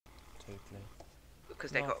totally.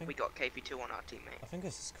 Because No, we got KV2 on our team, mate. I think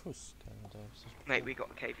it's Kursk and Mate, we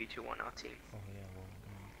got KV2 on our team. Oh yeah, well.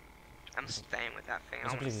 I'm staying with that thing. I I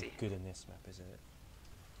don't want to believe see. it's good in this map, is it?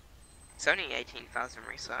 It's only 18,000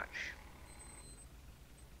 research.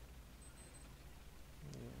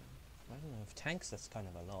 Yeah. I don't know. If tanks, that's kind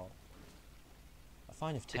of a lot. I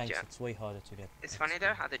find if tanks, it's way harder to get. It's XP. funny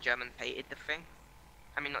though how the Germans hated the thing.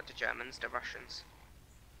 I mean, not the Germans, the Russians.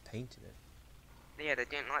 Painted it. Yeah, they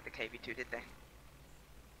didn't like the KV2, did they?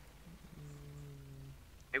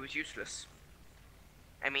 It was useless.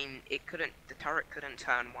 I mean, the turret couldn't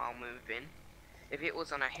turn while moving. If it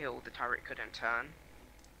was on a hill, the turret couldn't turn.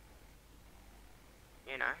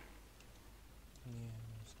 You know? Yeah,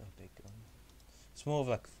 it's not a big gun. It's more of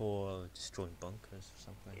like for destroying bunkers or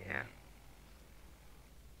something. Yeah.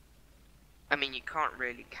 I mean, you can't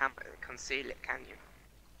really conceal it, can you?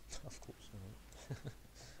 Of course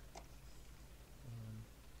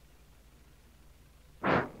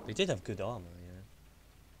not. They did have good armor, yeah.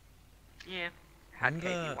 Yeah. Had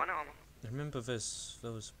KV1 armor. Remember there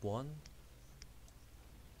was one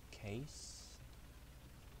case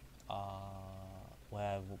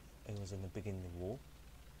where it was in the beginning of the war,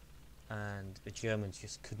 and the Germans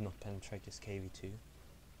just could not penetrate this KV2.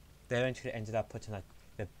 They eventually ended up putting like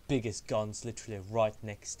the biggest guns literally right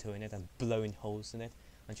next to it and blowing holes in it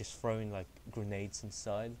and just throwing like grenades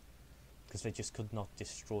inside because they just could not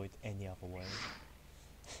destroy it any other way.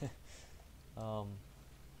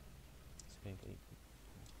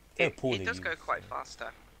 It does go quite fast though.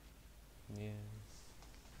 Yeah.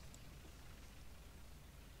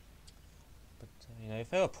 But you know, if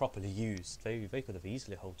they were properly used, they could have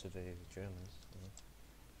easily halted the Germans.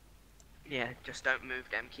 Yeah, just don't move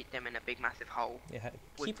them. Keep them in a big massive hole. Yeah,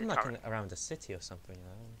 keep them like around the city or something. You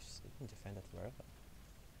know, just you can defend it wherever.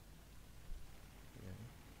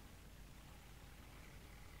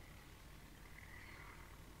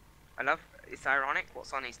 I love. It's ironic.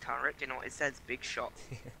 What's on his turret? Do you know what it says? Big shot.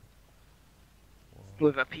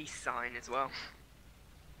 With a peace sign as well.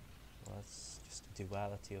 Well, that's just the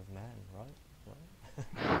duality of man, right?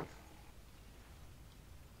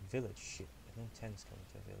 Village shit. I think 10's coming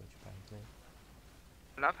to a village apparently.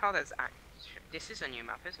 I love how there's this is a new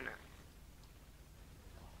map, isn't it?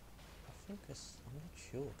 I think it's. I'm not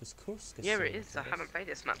sure because Kursk is. Yeah, it is. I haven't played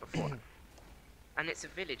this map before. And it's a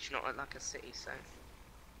village, not like a city, so.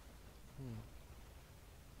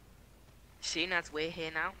 Seeing as we're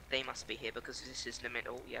here now, they must be here because this is the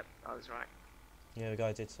middle. Yep, I was right. Yeah, the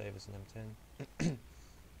guy did say it was an M10.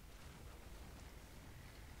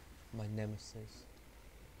 My nemesis.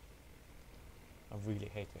 I really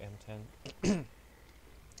hate the M10.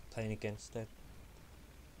 Playing against it.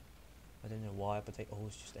 I don't know why, but they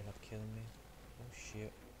always just end up killing me. Oh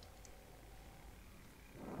shit.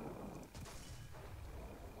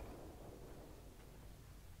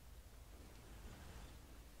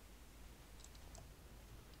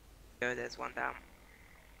 Oh, there's one down.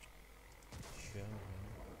 Sure.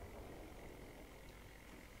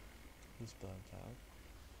 He's burnt out.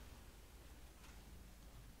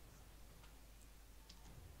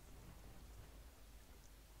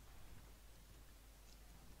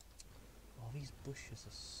 Oh, these bushes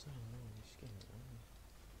are so annoying. Just getting it wrong.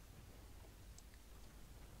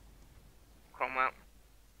 Cromwell.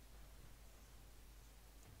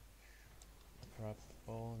 Crap.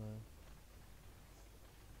 Oh no.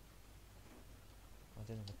 I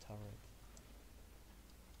didn't have a turret.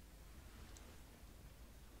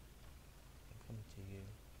 I'm coming to you.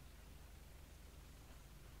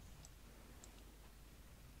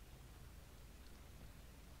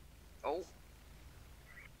 Oh.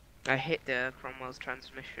 I hit the Cromwell's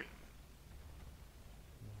transmission.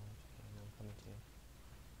 No, I'm coming to you.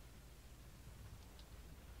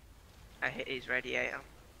 I hit his radiator.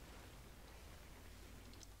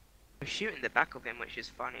 I'm shooting the back of him, which is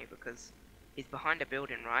funny because he's behind a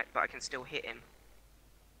building, right? But I can still hit him.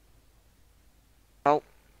 Oh.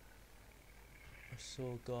 I saw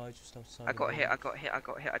a guy just outside. I got hit, I got hit,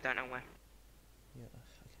 I don't know where. Yeah, I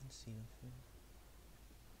can't see nothing.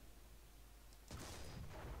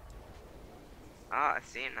 Ah, I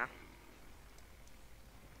see him now.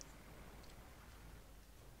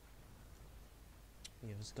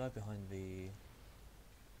 Yeah, there's a guy behind the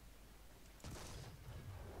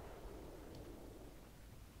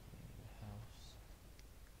house.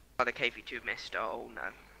 Oh, the KV2 missed. Oh no.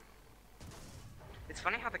 It's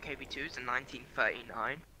funny how the KV2 is in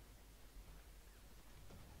 1939.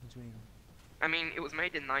 What do you mean? I mean, it was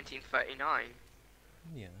made in 1939.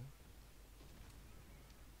 Yeah.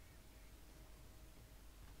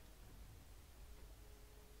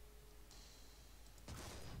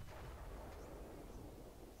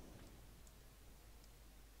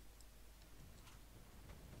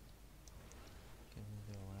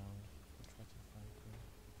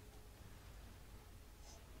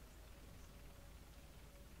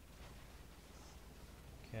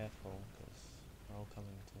 careful, because we're all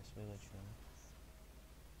coming into this village now.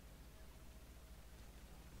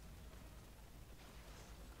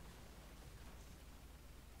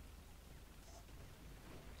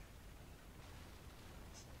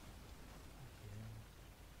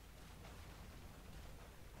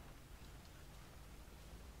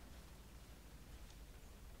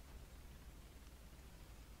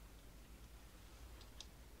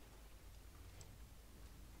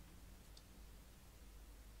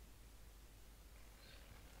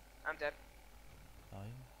 I'm dead. Are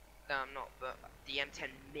you? No, I'm not, but the M10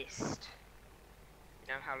 missed.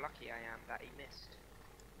 You know how lucky I am that he missed.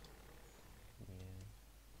 Yeah.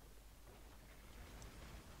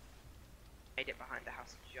 Made it behind the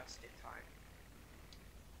house just in time.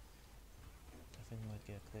 I think I might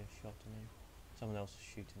get a clear shot on him. Someone else is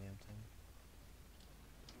shooting the M10.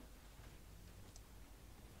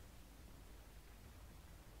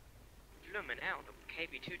 Lumen out, the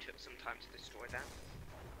KB2 took some time to destroy that.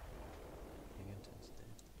 The M10's dead.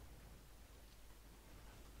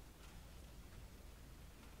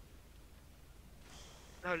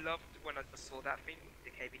 I loved when I saw that thing,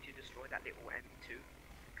 the KB2 destroy that little M2,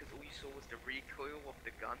 because all you saw was the recoil of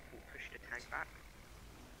the gun will push the tank back.